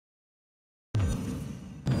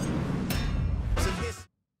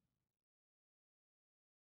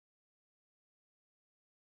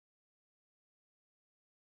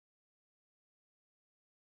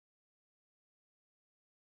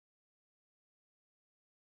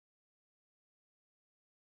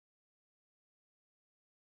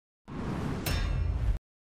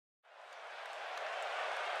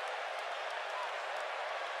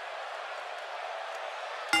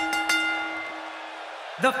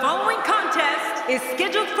The following contest is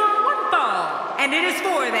scheduled for one fall, and it is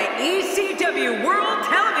for the ECW World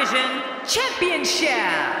Television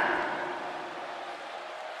Championship.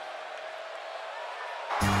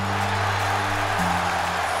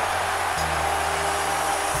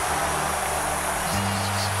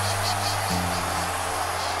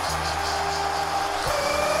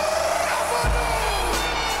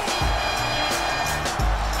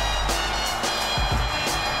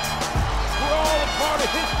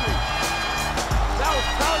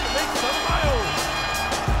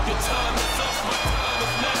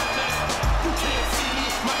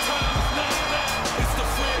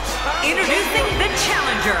 Introducing the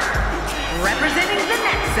challenger, representing the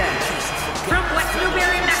Nexus, from West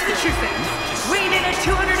Newbury, Massachusetts, weighing in at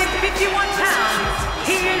 251 pounds,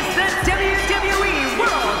 he is the WWE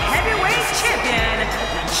World Heavyweight Champion,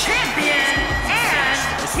 and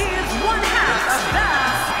he is one half of the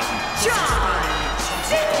John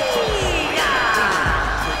Cena.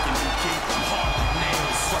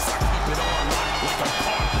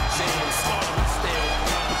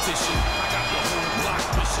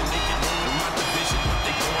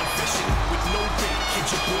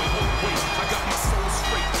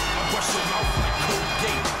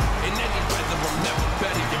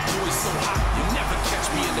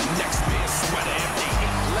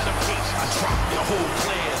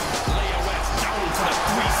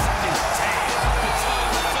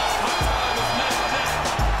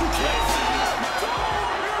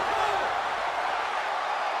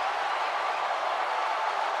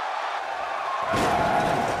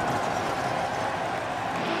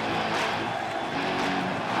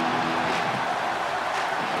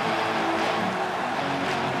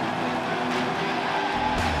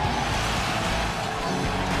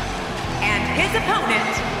 His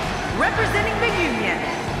opponent, representing the Union,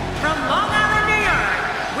 from Long Island, New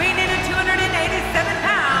York, weighing in at 287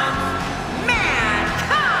 pounds,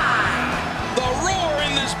 Mankind! The roar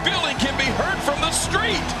in this building can be heard from the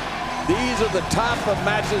street. These are the type of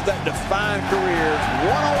matches that define careers.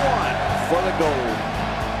 One-on-one for the gold.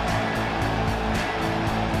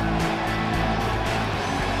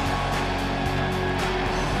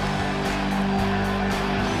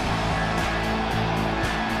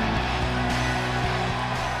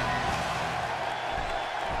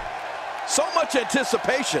 So much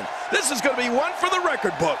anticipation. This is going to be one for the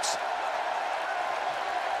record books.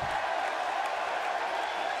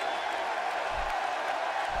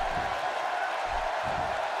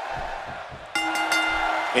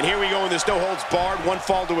 And here we go in this no-holds-barred,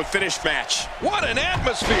 one-fall-to-a-finish match. What an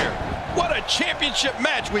atmosphere! What a championship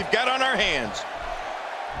match we've got on our hands.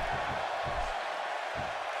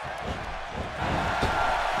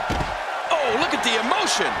 Oh, look at the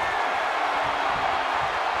emotion!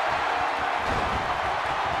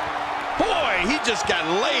 He just got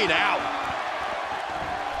laid out.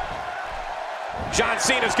 John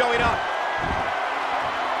Cena's going up.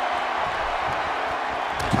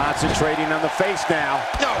 Concentrating on the face now.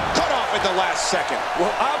 No, cut off at the last second.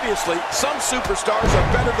 Well, obviously, some superstars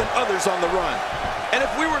are better than others on the run. And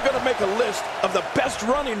if we were going to make a list of the best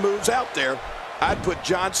running moves out there, I'd put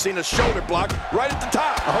John Cena's shoulder block right at the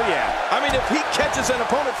top. Oh, yeah. I mean, if he catches an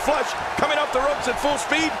opponent flush coming off the ropes at full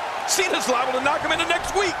speed, Cena's liable to knock him into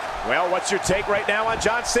next week. Well, what's your take right now on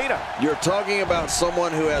John Cena? You're talking about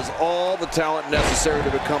someone who has all the talent necessary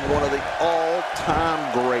to become one of the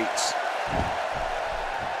all-time greats.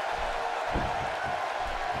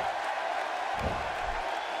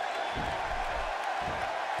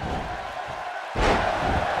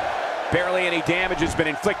 Barely any damage has been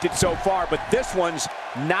inflicted so far, but this one's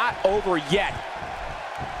not over yet.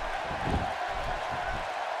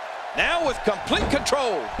 Now with complete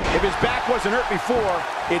control. If his back wasn't hurt before,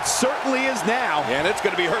 it certainly is now. And it's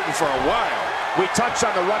going to be hurting for a while. We touched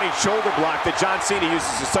on the running shoulder block that John Cena uses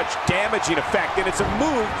to such damaging effect, and it's a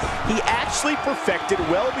move he actually perfected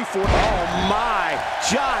well before. Oh my,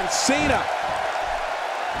 John Cena.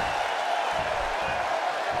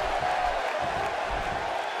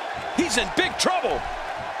 He's in big trouble.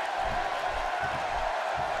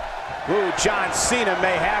 Ooh, John Cena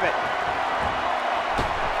may have it.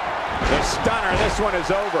 The stunner, this one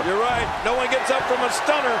is over. You're right, no one gets up from a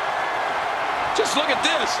stunner. Just look at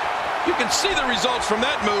this. You can see the results from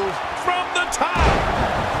that move from the top.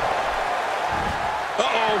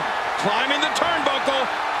 Uh-oh, climbing the turnbuckle.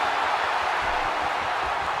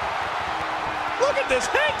 Look at this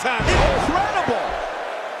hang time, incredible.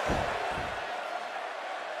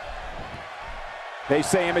 They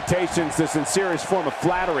say imitation's the sincerest form of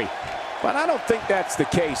flattery, but I don't think that's the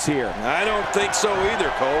case here. I don't think so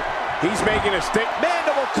either, Cole. He's making a stick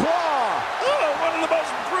mandible claw. Oh, one of the most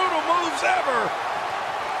brutal moves ever.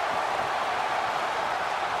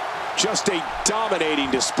 Just a dominating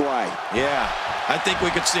display. Yeah, I think we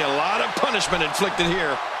could see a lot of punishment inflicted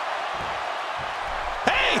here.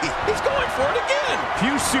 Hey, he's going for it again.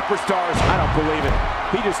 Few superstars, I don't believe it.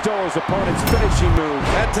 He just stole his opponent's finishing move.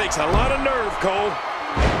 That takes a lot of nerve, Cole.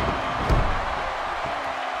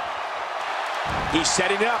 He's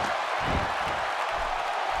setting up.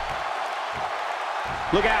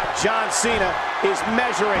 Look out, John Cena is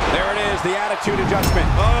measuring. There it is, the attitude adjustment.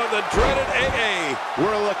 Oh, the dreaded AA.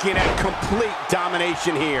 We're looking at complete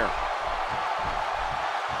domination here.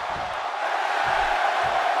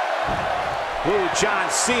 Ooh, John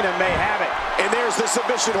Cena may have it. And there's the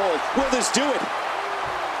submission hold. Will this do it?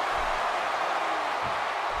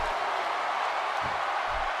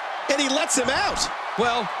 And he lets him out.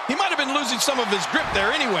 Well, he might have been losing some of his grip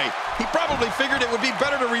there anyway. He probably figured it would be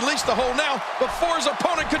better to release the hold now before his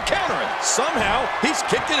opponent could counter it. Somehow, he's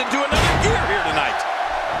kicked it into another gear here tonight.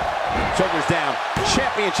 Shoulders down.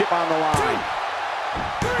 Championship on the line.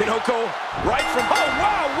 You know, Cole, right from... Oh,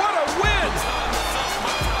 wow, what a win!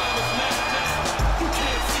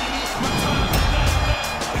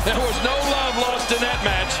 There was no love lost in that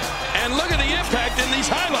match. And look at the impact in these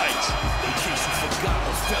highlights. In case you forgot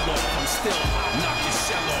what fell off, I'm still hot, knock your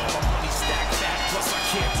shell off. My money stacked back, plus I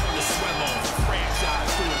can't turn the swell off. Franchise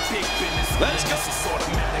doing big business. Let's go. It's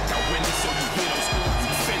automatic, I win it, so you hear those words,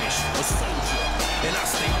 you finish. A soldier, and I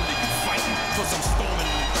stay under you fighting, plus I'm storming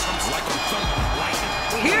on the trunks like I'm thunder and lightning.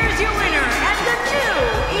 Here's your winner and the new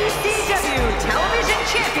ECW television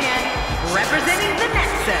champion, representing the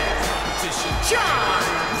Nexus, John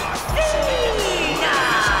Cena!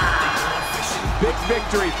 Big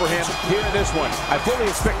victory for him here in this one. I fully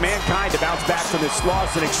expect Mankind to bounce back from this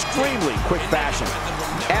loss in extremely quick fashion.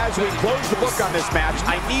 As we close the book on this match,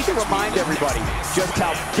 I need to remind everybody just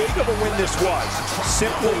how big of a win this was.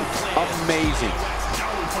 Simply amazing.